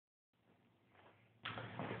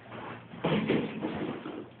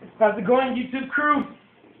How's it going, YouTube crew?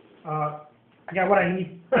 I got what I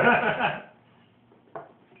need.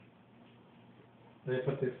 Let me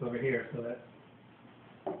put this over here so that.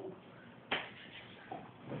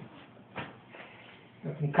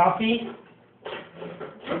 Got some coffee.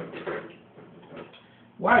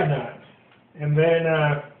 Why not? And then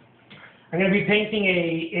I'm going to be painting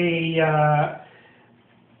a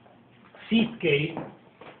seascape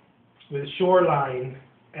with a shoreline,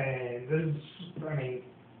 and this is, I mean,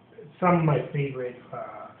 some of my favorite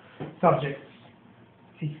subjects,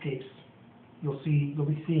 seascapes. You'll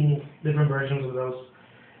be seeing different versions of those.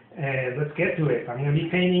 And let's get to it. I'm going to be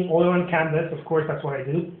painting oil on canvas. Of course, that's what I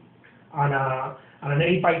do on an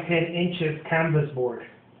 8 by 10 inches canvas board.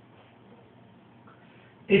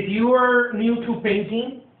 If you are new to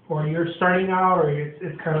painting, or you're starting out, or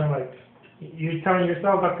it's kind of like you're telling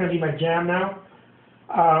yourself that's going to be my jam now,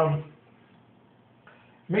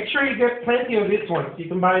 make sure you get plenty of these ones. You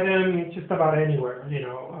can buy them just about anywhere, you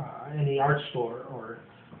know, any art store or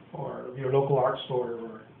your local art store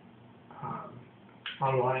or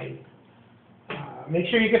online. Make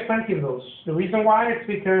sure you get plenty of those. The reason why is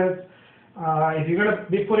because if you're going to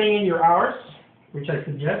be putting in your hours, which I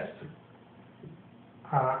suggest,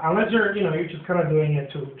 unless you're just kind of doing it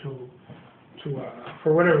to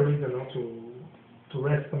for whatever reason, to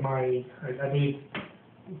rest the mind. I believe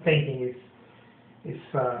painting is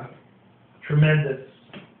tremendous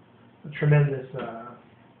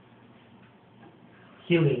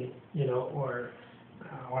healing, or I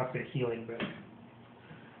want to say healing,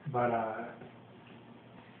 but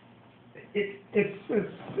it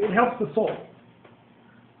helps the soul.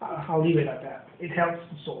 I'll leave it at that. It helps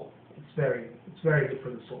the soul. It's very good for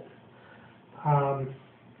the soul.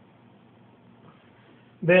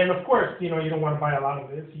 Then of course, you don't want to buy a lot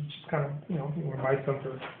of this. You just kind of, you want to buy some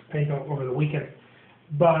to paint over the weekend.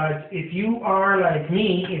 But if you are like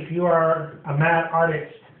me, if you are a mad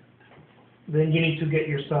artist, then you need to get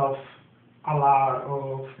yourself a lot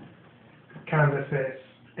of canvases.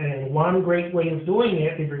 And one great way of doing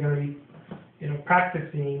it, if you're going to be,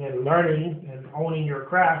 practicing and learning and owning your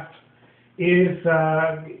craft, is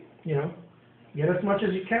get as much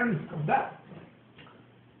as you can of that.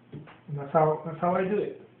 And that's how I do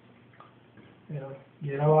it.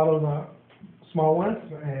 Get a lot of small ones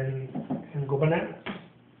and go bananas.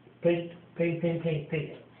 Paint.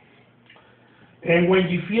 And when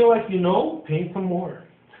you feel like paint some more.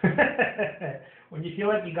 When you feel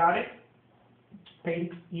like you got it,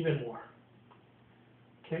 paint even more.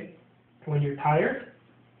 Okay? When you're tired,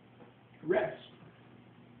 rest.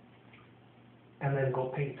 And then go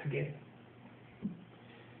paint again.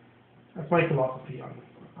 That's my philosophy on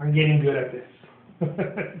getting good at this.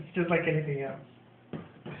 It's just like anything else.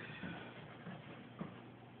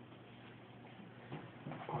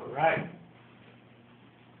 All right.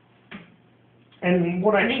 And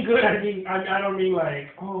when I mean good, I don't mean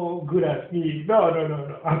like, oh, good as me.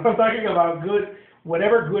 No. I'm talking about good,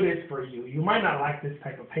 whatever good is for you. You might not like this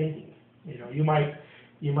type of painting. You might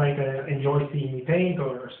enjoy seeing me paint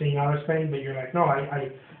or seeing others paint, but you're like, no,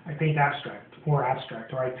 I paint more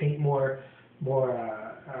abstract, or I paint more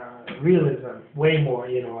realism, way more.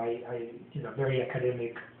 I very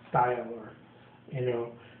academic style, or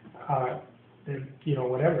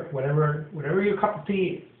whatever your cup of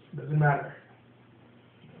tea is, doesn't matter.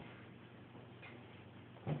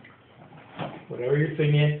 Whatever your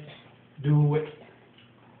thing is, do it.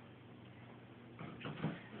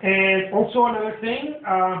 And also another thing,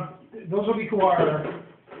 those of you who are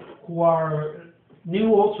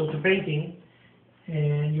new also to painting,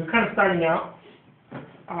 and you're kind of starting out,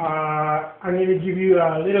 I'm going to give you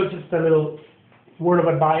just a little word of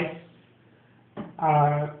advice.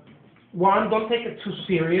 One, don't take it too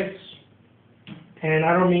serious, and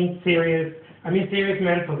I don't mean serious. I mean serious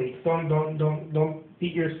mentally. Don't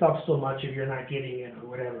beat yourself so much if you're not getting it or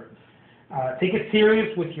whatever. Take it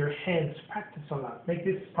serious with your hands. Practice a lot. Make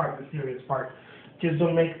this part the serious part. Just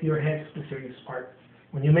don't make your hands the serious part.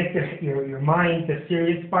 When you make your mind the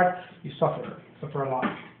serious part, you suffer a lot.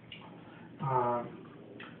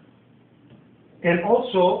 And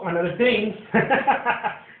also, another thing,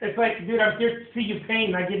 it's like, dude, I'm here to see you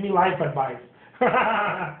paint, not give me life advice.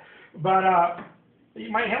 But it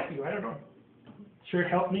might help you. I don't know. Sure, it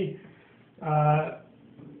helped me.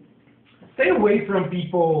 Stay away from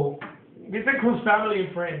people. This includes family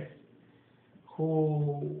and friends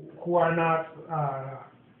who are not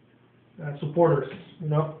supporters.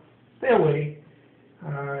 Stay away.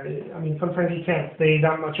 Sometimes you can't stay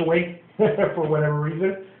that much away for whatever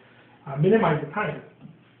reason. Minimize the time.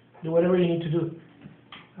 Do whatever you need to do,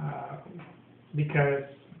 because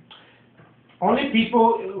only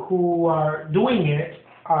people who are doing it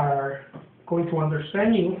are going to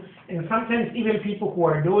understand you, and sometimes even people who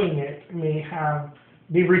are doing it may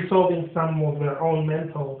be resolving some of their own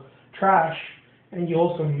mental trash, and you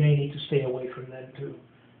also may need to stay away from them too,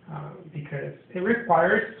 because it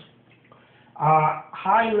requires a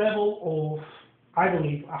high level of, I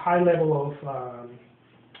believe, a high level of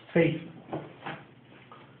faith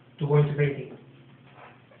to go into painting.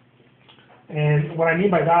 And what I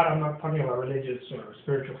mean by that, I'm not talking about religious or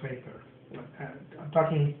spiritual faith, or I'm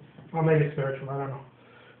talking, well, maybe spiritual, I don't know.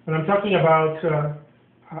 But I'm talking about a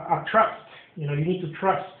trust. You know, you need to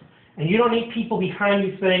trust. And you don't need people behind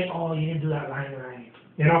you saying, oh, you didn't do that line right,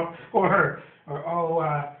 you know, or oh,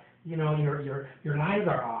 you know, your lines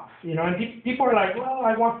are off, you know, and people are like, well,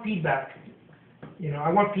 I want feedback, you know, I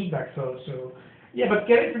want feedback, so, yeah, but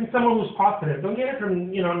get it from someone who's positive. Don't get it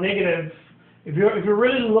from, you know, negative. If you're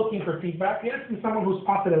really looking for feedback, get it from someone who's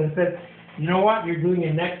positive and says, you know what, you're doing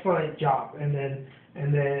an excellent job, and then,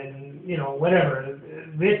 you know, whatever,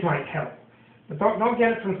 this might help. But don't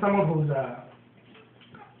get it from someone who's,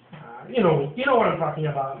 you know what I'm talking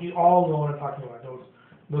about. You all know what I'm talking about.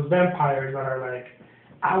 Those vampires that are like,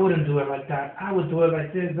 I wouldn't do it like that. I would do it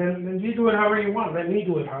like this. Then you do it however you want. Let me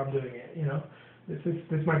do it how I'm doing it. You know, this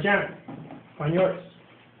is my jam. Find yours.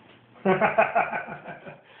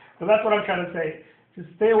 So that's what I'm trying to say. Just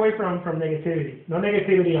stay away from negativity. No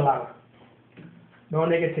negativity allowed. No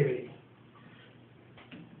negativity.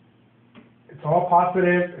 It's all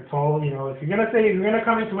positive. It's all, you know, if you're gonna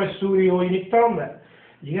come into my studio, you need to tell them that.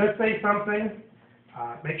 You're gonna say something,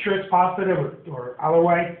 make sure it's positive, or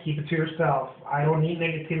otherwise keep it to yourself. I don't need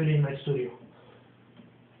negativity in my studio.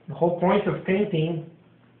 The whole point of painting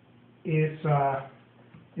is to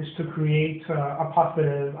create a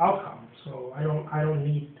positive outcome. So I don't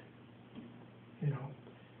need, you know,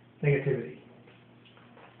 negativity.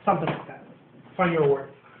 Something like that. Find your word.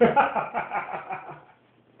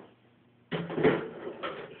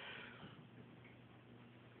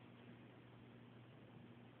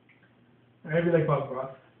 I really like Bob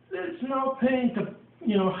Ross. Let's now paint a,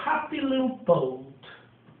 you know, happy little boat.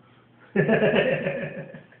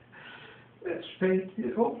 Let's paint.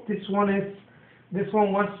 Oh, this one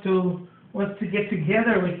wants to get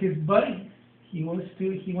together with his buddies. He wants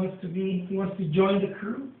to join the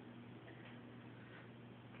crew.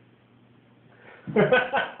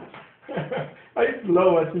 I used to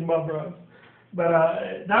love watching Bob Ross, but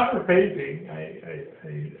not for painting.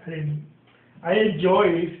 I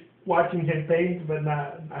enjoy watching him paint, but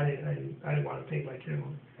not. I didn't want to paint like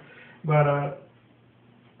him. But I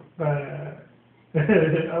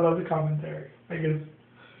love the commentary. I guess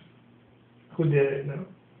who did it? No,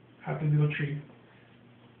 happy little tree.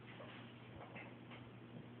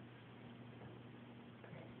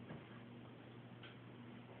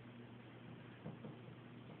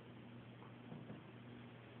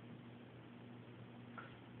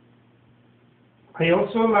 I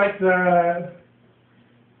also like the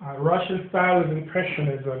Russian style of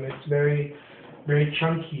Impressionism. It's very, very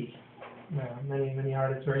chunky. Many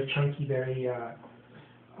artists very chunky, very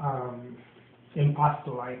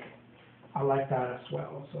impasto-like. I like that as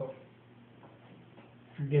well. So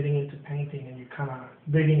if you're getting into painting and you're kind of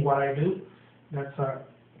digging what I do, that's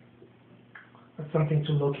something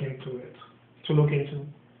to look into.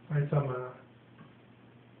 Find some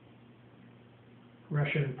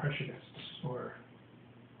Russian Impressionists or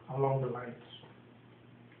along the lines.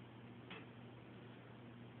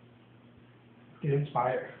 Get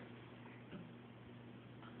inspired.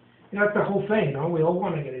 You know, that's the whole thing, no? We all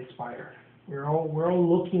want to get inspired. We're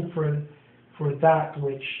all looking for that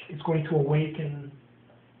which is going to awaken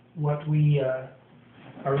what we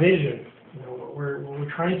our vision, you know, what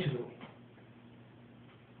we're trying to do.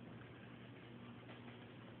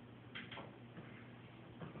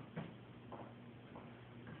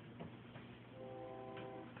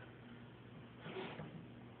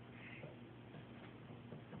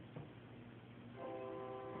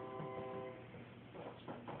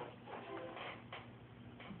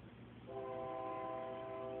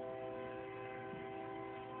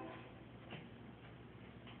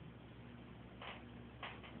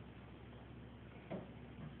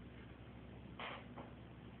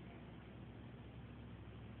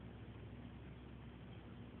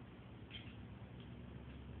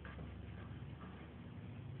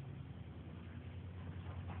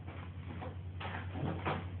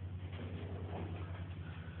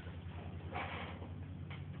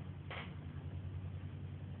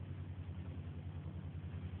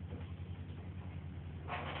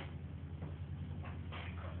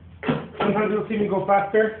 Sometimes you'll see me go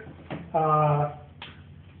faster.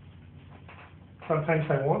 Sometimes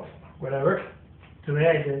I won't. Whatever. Today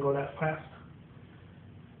I didn't go that fast.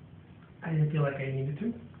 I didn't feel like I needed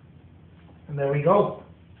to. And there we go.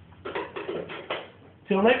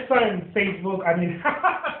 Till next time, Facebook,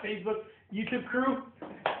 YouTube crew.